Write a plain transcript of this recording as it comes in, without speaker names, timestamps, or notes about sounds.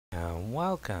and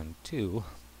welcome to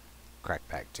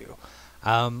Crackpack 2.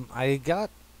 I got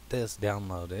this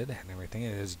downloaded and everything.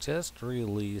 It is just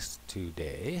released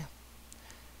today,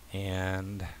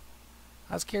 and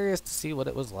I was curious to see what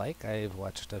it was like. I've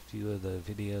watched a few of the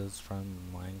videos from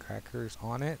Minecrackers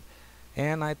on it,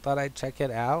 and I thought I'd check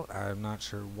it out. I'm not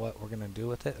sure what we're going to do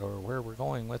with it or where we're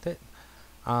going with it.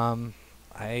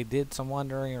 I did some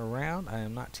wandering around. I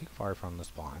am not too far from the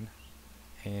spawn,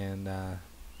 and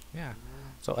yeah.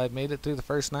 So I made it through the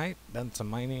first night, done some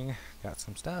mining, got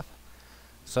some stuff.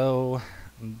 So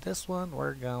this one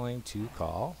we're going to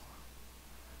call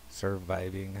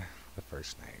Surviving the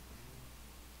First Night.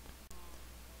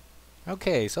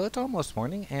 Okay, so it's almost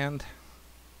morning, and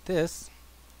this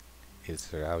is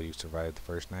how you survive the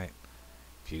first night,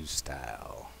 Fuse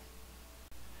style.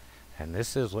 And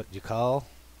this is what you call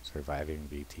surviving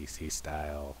BTC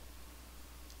style.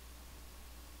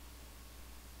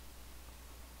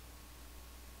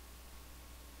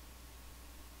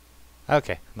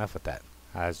 Okay, enough with that.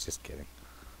 I was just kidding.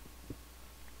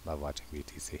 Love watching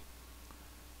BTC.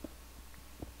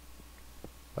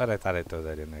 But I thought I'd throw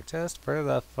that in there just for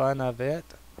the fun of it.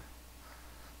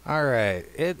 Alright,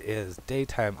 it is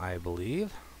daytime, I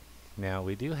believe. Now,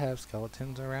 we do have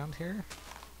skeletons around here.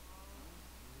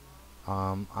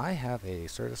 I have a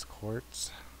Certus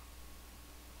Quartz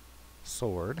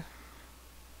sword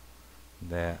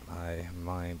that I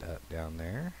mined up down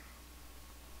there.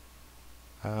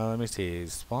 Let me see.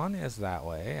 Spawn is that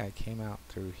way. I came out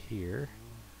through here.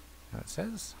 Now it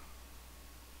says.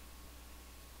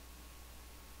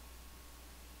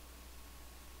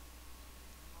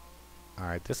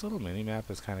 Alright, this little mini map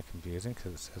is kind of confusing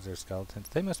because it says there's skeletons.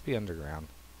 They must be underground.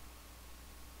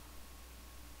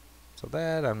 So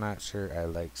that I'm not sure I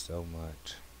like so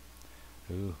much.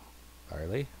 Ooh,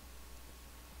 barley.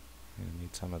 I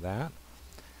need some of that.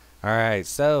 Alright,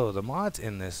 so the mods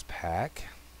in this pack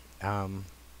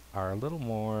are a little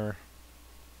more,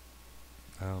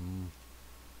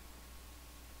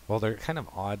 well, they're kind of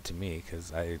odd to me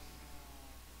because I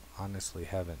honestly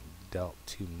haven't dealt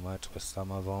too much with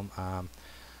some of them. I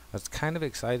was kind of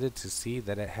excited to see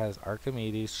that it has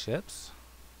Archimedes ships,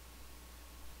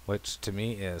 which to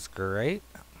me is great.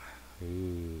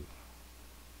 Ooh,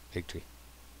 big tree.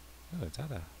 Oh, is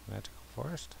that a magical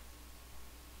forest?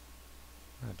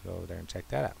 I have to go over there and check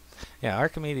that out. Yeah,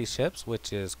 Archimedes ships,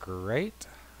 which is great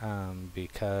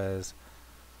because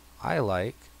I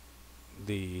like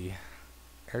the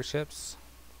airships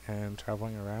and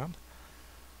traveling around.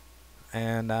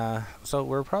 And so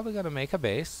we're probably going to make a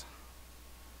base.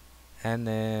 And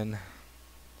then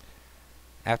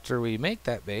after we make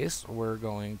that base, we're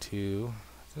going to...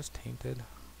 Is this tainted?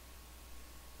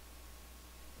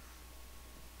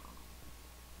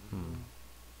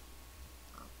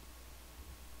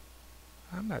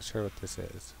 I'm not sure what this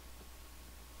is.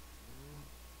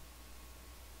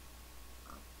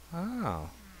 Oh.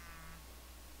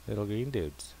 Little green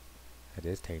dudes. It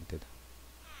is tainted.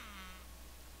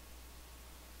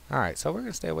 Alright, so we're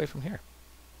going to stay away from here.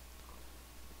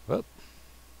 Whoop.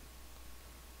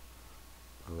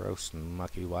 Gross,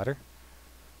 mucky water.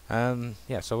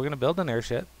 Yeah, so we're going to build an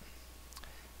airship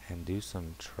and do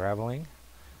some traveling.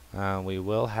 We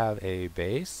will have a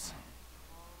base,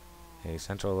 a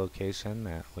central location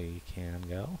that we can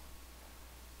go.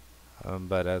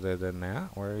 But other than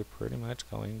that, we're pretty much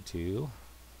going to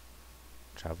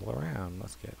travel around.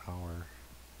 Let's get our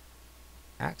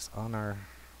axe on our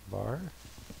bar.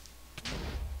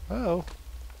 Oh!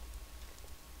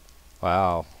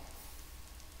 Wow.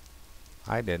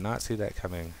 I did not see that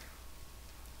coming.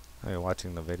 I'm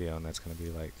watching the video and that's going to be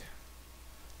like,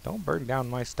 don't burn down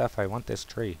my stuff, I want this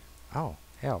tree. Oh,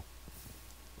 hell.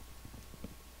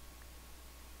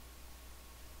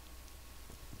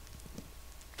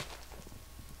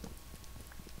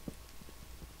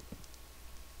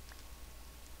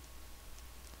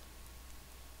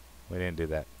 We didn't do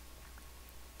that.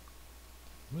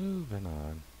 Moving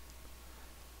on.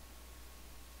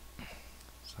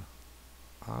 So,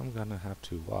 I'm gonna have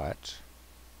to watch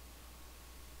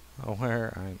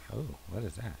where I'm... Oh, what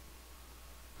is that?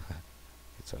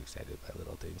 Get so excited by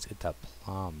little things. It's a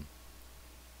plum.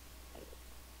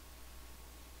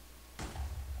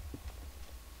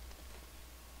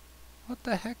 What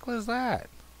the heck was that?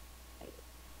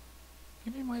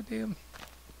 Give me my damn...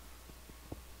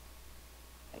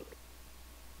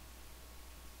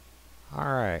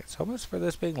 Alright, so much for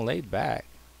this being laid back.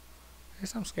 There's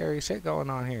some scary shit going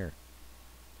on here.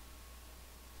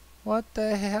 What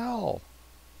the hell?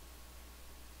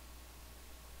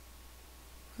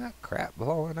 That crap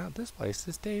blowing out. This place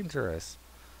is dangerous.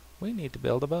 We need to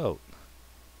build a boat.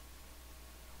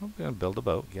 We're going to build a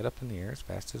boat, get up in the air as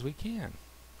fast as we can.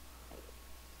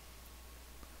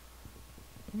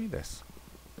 Give me this.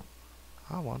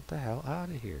 I want the hell out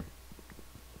of here.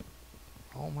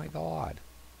 Oh my god.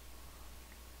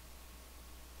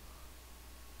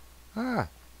 Ah,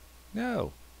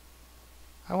 no.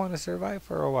 I want to survive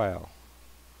for a while.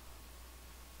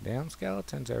 Damn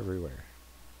skeletons everywhere.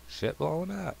 Shit blowing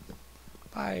up.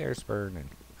 Fire's burning.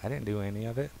 I didn't do any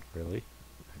of it, really.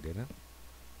 I didn't.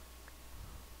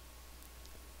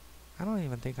 I don't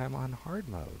even think I'm on hard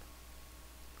mode.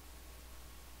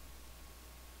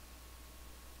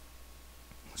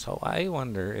 So I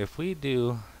wonder if we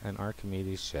do an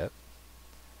Archimedes ship,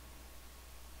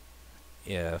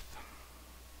 if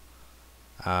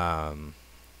dang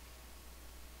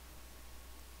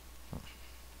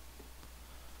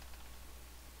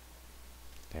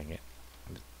it,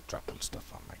 I'm just dropping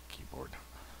stuff on my keyboard.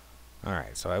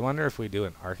 Alright, so I wonder if we do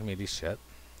an Archimedes ship,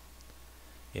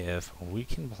 if we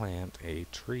can plant a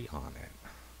tree on it,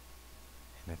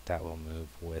 and if that will move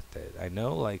with it. I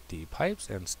know like the pipes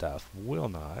and stuff will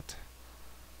not,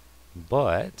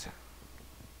 but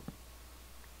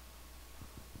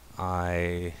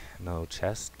I know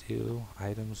chests do,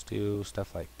 items do,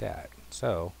 stuff like that.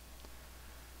 So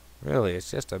really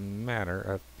it's just a matter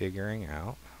of figuring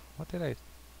out, what did I,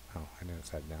 oh, I didn't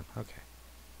set it down, okay.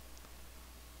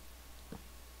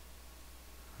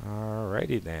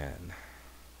 Alrighty then.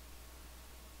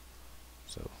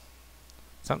 So,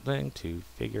 something to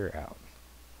figure out.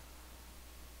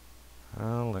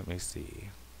 Let me see.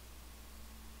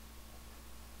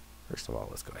 First of all,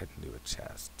 let's go ahead and do a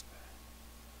chest.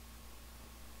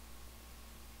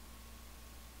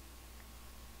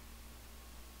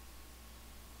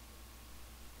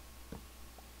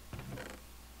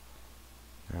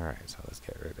 Alright, so let's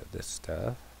get rid of this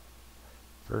stuff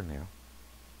for now.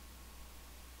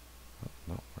 Oh,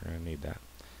 no, we're going to need that.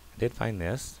 I did find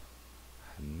this.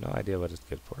 I have no idea what it's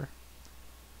good for,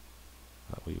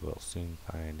 but we will soon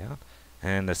find out.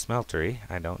 And the smeltery,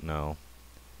 I don't know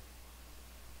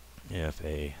if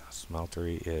a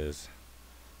smeltery is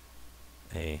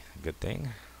a good thing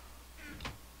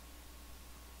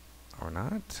or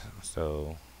not.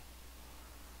 So,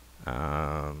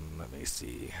 let me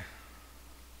see.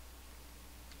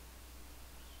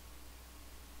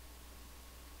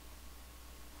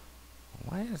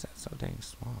 Why is that so dang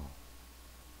small?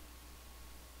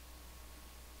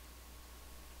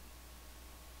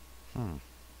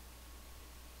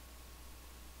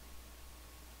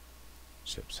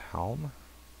 Ship's helm.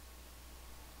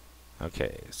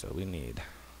 Okay, so we need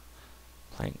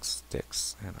planks,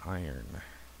 sticks, and iron.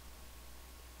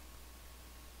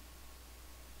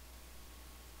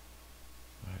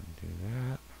 Go ahead and do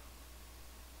that.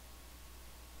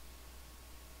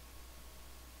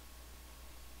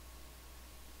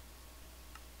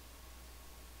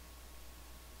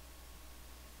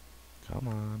 Come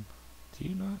on. Do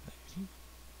you not?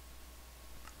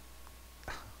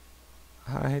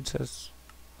 I just...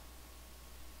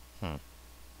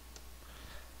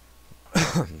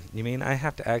 You mean I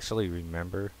have to actually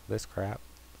remember this crap?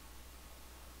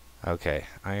 Okay,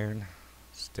 iron,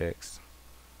 sticks,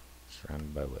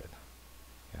 surrounded by wood.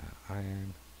 Yeah,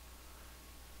 iron,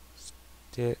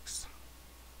 sticks,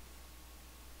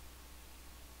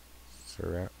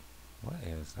 what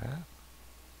is that?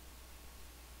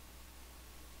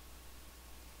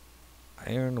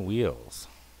 Iron wheels.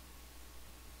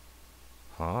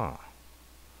 Huh.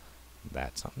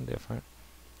 That's something different.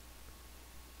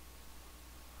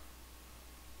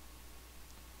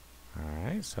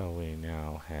 Alright, so we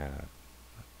now have...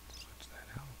 Let's switch that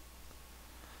out.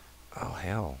 Oh,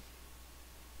 hell.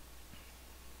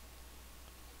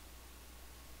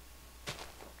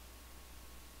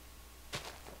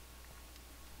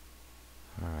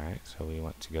 Alright, so we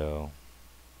want to go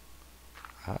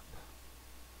up.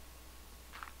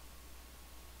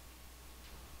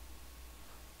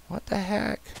 What the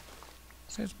heck?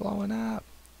 This is blowing up.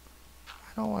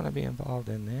 I don't want to be involved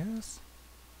in this.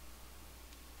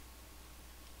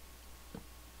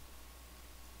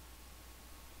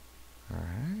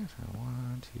 Alright, so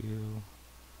 1, 2,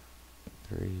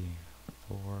 3,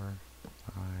 4,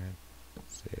 5,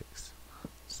 6,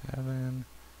 7.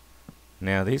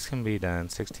 Now these can be done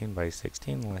 16 by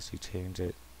 16 unless you change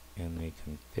it in the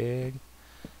config,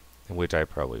 which I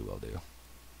probably will do.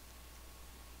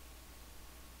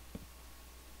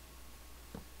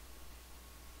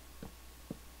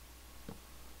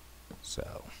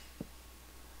 So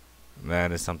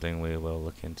that is something we will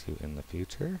look into in the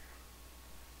future.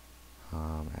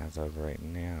 As of right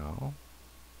now,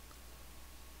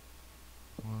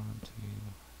 1, 2,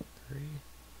 3,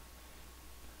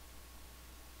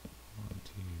 1,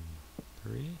 2,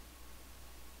 3.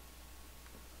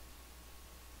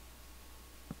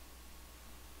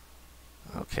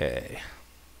 Okay.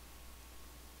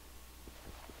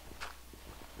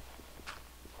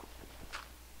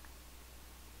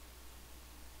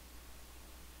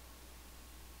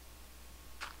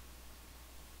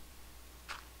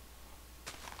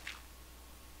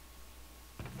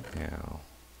 Now,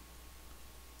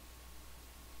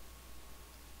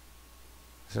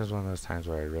 this is one of those times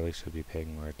where I really should be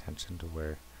paying more attention to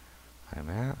where I'm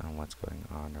at and what's going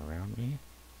on around me.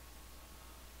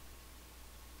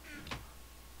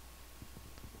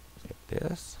 Let's get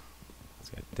this. Let's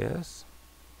get this.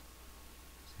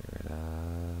 Let's get rid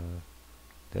of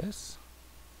this.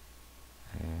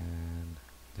 And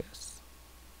this.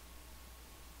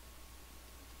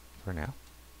 For now.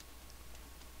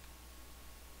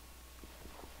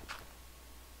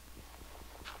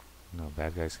 No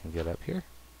bad guys can get up here.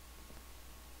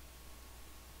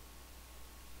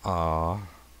 Aww.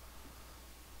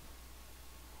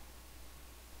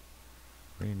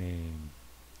 Rename.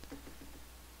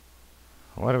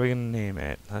 What are we gonna name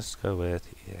it? Let's go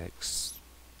with Explorer.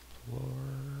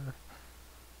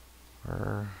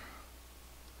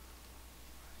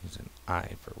 Use an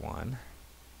I for one.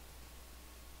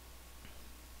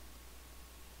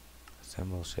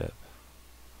 Assemble ship.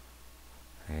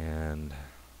 And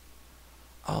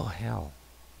oh hell.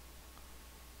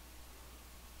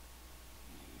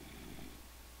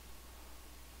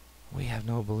 We have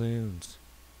no balloons.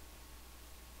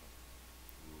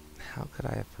 How could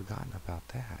I have forgotten about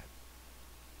that?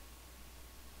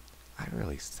 I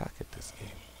really suck at this game.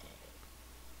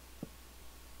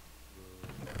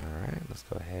 Alright, let's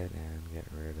go ahead and get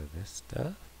rid of this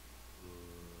stuff.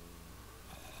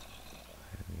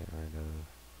 And get rid of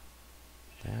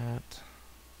that.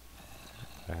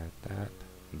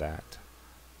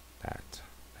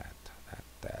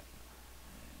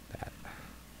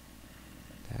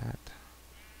 That.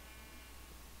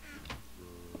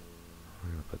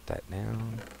 We're gonna put that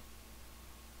down.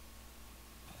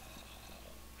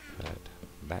 Put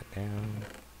that down.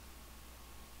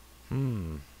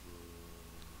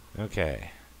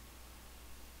 Okay.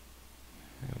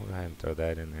 And we'll go ahead and throw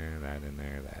that in there, that in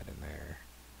there, that in there.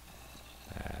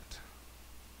 That.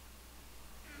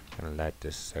 Gonna light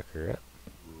this sucker up.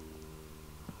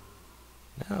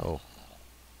 No.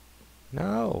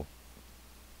 No.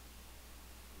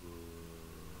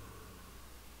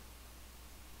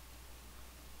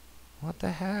 What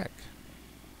the heck?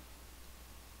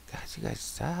 Guys, you guys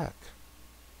suck.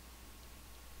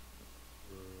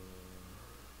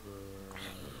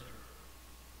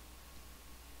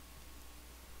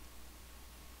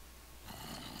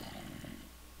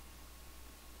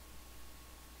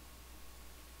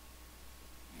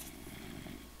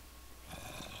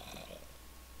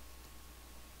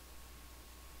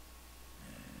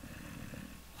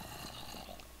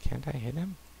 Can't I hit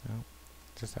him? No.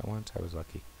 Just that once I was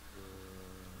lucky.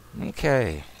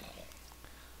 Okay.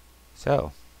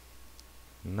 So,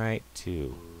 night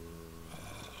 2.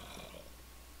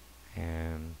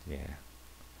 And, yeah.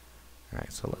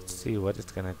 Alright, so let's see what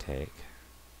it's gonna take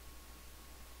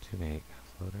to make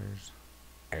floaters,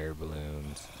 air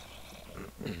balloons.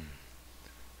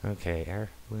 Okay, air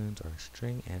balloons are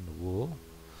string and wool.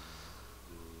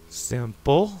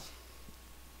 Simple.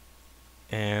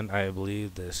 And I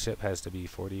believe the ship has to be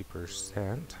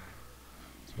 40%.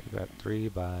 So we've got 3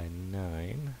 by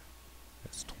 9.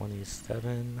 That's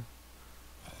 27.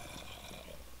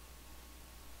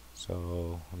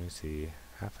 So let me see.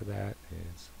 Half of that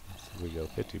is, so we go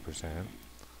 50%.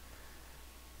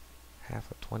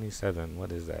 Half of 27.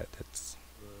 What is that? That's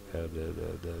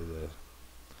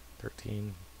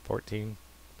 13, 14.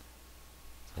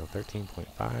 So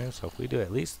 13.5. So if we do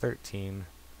at least 13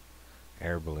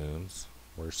 air balloons,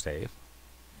 we're safe.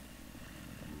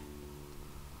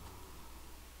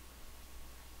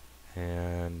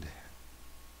 And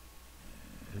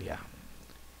yeah,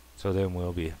 so then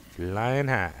we'll be flying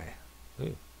high.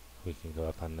 Ooh, we can go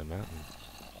up on the mountain.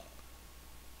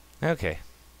 Okay,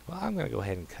 well, I'm gonna go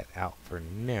ahead and cut out for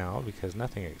now because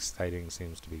nothing exciting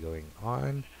seems to be going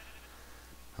on.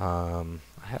 I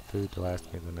have food to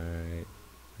last me the night.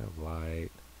 I have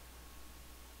light.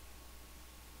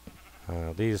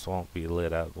 These won't be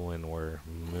lit up when we're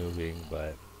moving,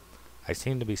 but I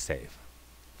seem to be safe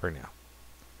for now.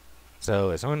 So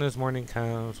as soon as morning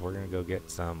comes, we're going to go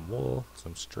get some wool,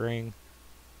 some string,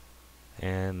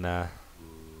 and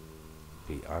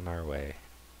be on our way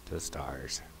to the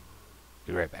stars.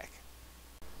 Be right back.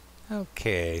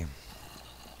 Okay,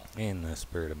 in the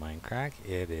spirit of Minecraft,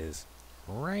 it is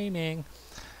raining,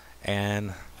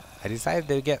 and I decided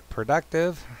to get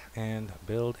productive and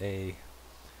build a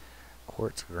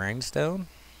quartz grindstone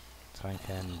so I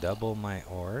can double my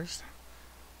ores.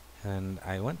 And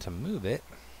I went to move it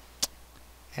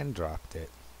and dropped it.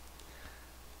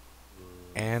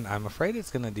 And I'm afraid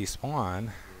it's going to despawn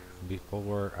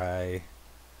before I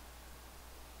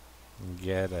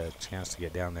get a chance to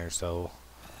get down there. So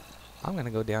I'm going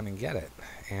to go down and get it.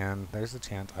 And there's a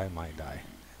chance I might die.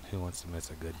 Who wants to miss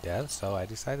a good death? So I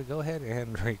decided to go ahead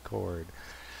and record.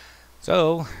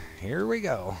 So here we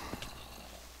go.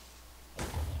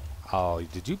 Oh,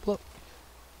 did you blow?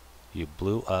 You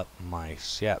blew up my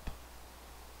ship.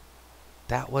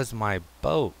 That was my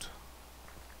boat.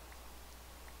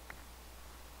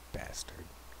 Bastard.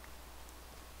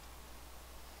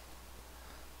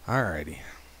 Alrighty.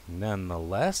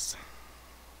 Nonetheless,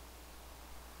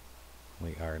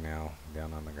 we are now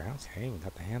down on the ground. Hey, we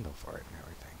got the handle for it and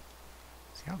everything.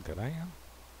 See how good I am?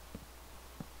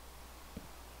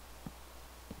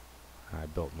 I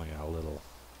built me a little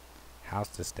house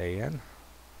to stay in.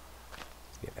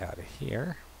 Let's get out of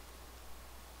here.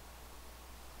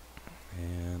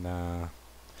 And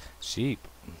sheep,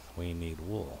 we need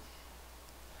wool.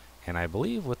 And I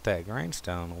believe with that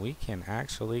grindstone we can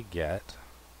actually get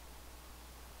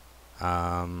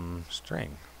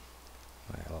string.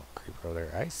 My little creeper over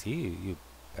there. I see you, you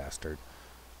bastard.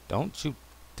 Don't you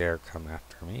dare come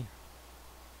after me.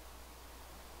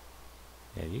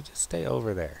 Yeah, you just stay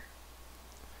over there.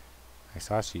 I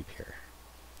saw sheep here.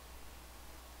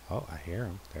 Oh, I hear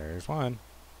him. There's one.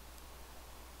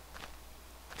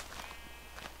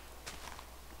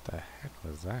 What the heck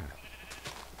was that?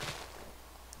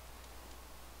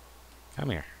 Come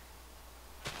here.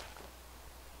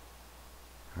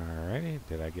 Alrighty,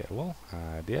 did I get wool?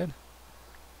 I did.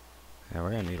 And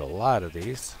we're going to need a lot of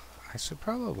these. I should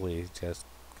probably just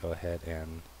go ahead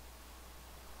and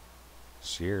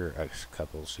shear a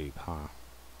couple sheep, huh?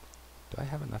 Do I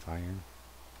have enough iron?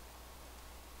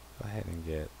 Go ahead and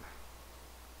get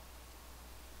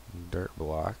dirt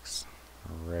blocks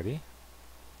ready.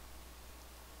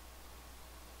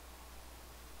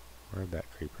 Where'd that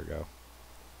creeper go?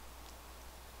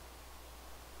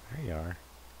 There you are.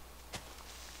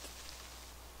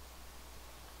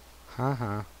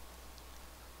 Haha.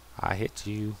 I hit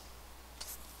you.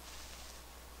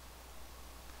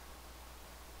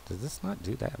 Does this not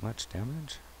do that much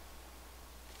damage?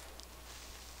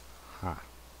 Huh.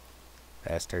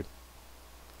 Bastard.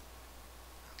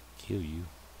 Kill you.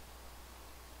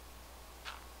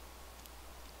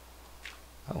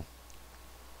 Oh.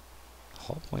 The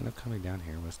whole point of coming down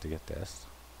here was to get this.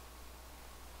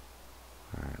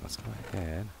 Alright, let's go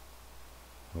ahead.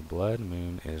 The blood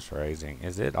moon is rising.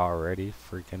 Is it already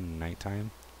freaking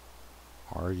nighttime?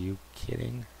 Are you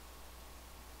kidding?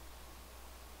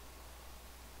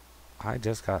 I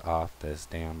just got off this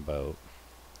damn boat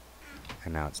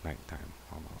and now it's nighttime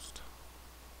almost.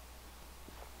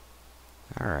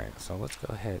 Alright, so let's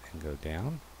go ahead and go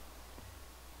down.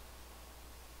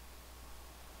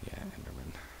 Yeah,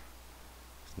 Enderman.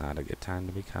 It's not a good time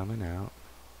to be coming out.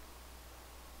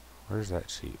 Where's that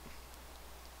sheep?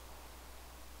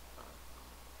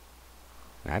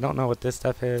 And I don't know what this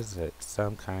stuff is. It's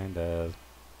some kind of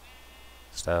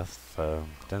stuff.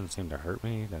 Doesn't seem to hurt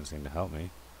me. Doesn't seem to help me.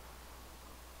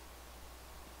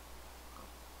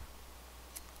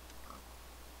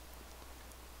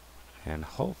 And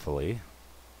hopefully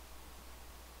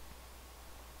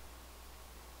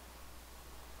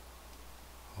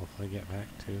get back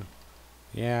to...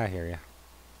 Yeah, I hear ya.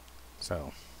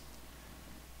 So,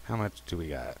 how much do we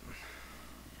got?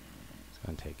 It's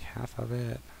going to take half of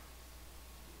it.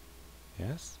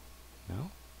 Yes?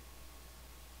 No?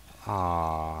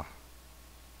 Ah,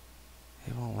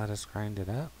 it won't let us grind it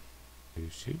up. Do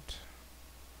shoot.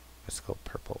 Mystical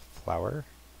purple flower.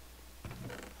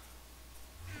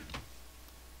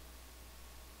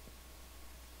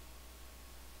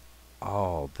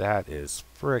 Oh, that is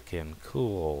frickin'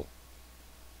 cool.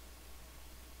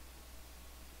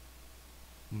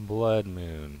 Blood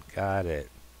moon. Got it.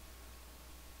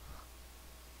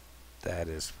 That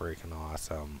is freaking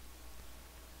awesome.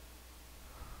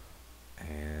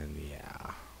 And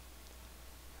yeah.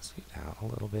 Scoot out a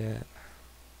little bit.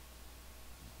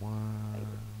 One.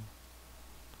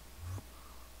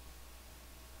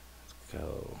 Let's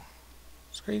go.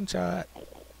 Screenshot.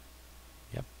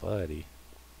 Yep, buddy.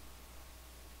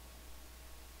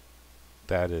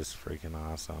 That is freaking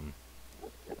awesome.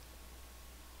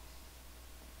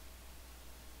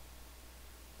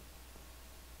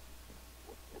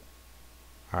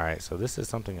 Alright, so this is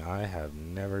something I have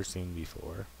never seen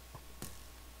before.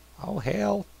 Oh,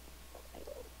 hell.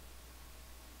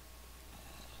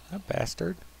 That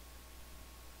bastard.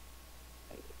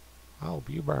 Oh,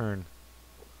 you burn.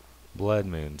 Blood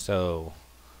moon. So,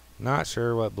 not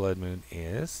sure what blood moon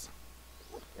is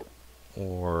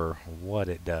or what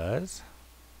it does,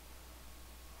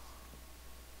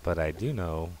 but I do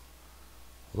know,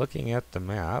 looking at the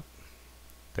map,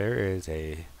 there is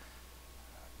a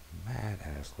mad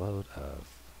ass load of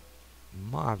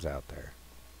mobs out there.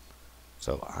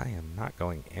 So I am not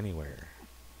going anywhere.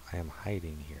 I am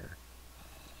hiding here.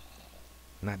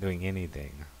 Not doing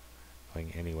anything.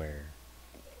 Going anywhere.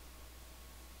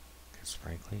 Because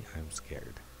frankly, I'm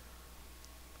scared.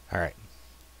 Alright.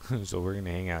 So we're going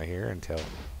to hang out here until...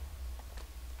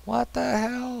 What the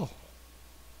hell?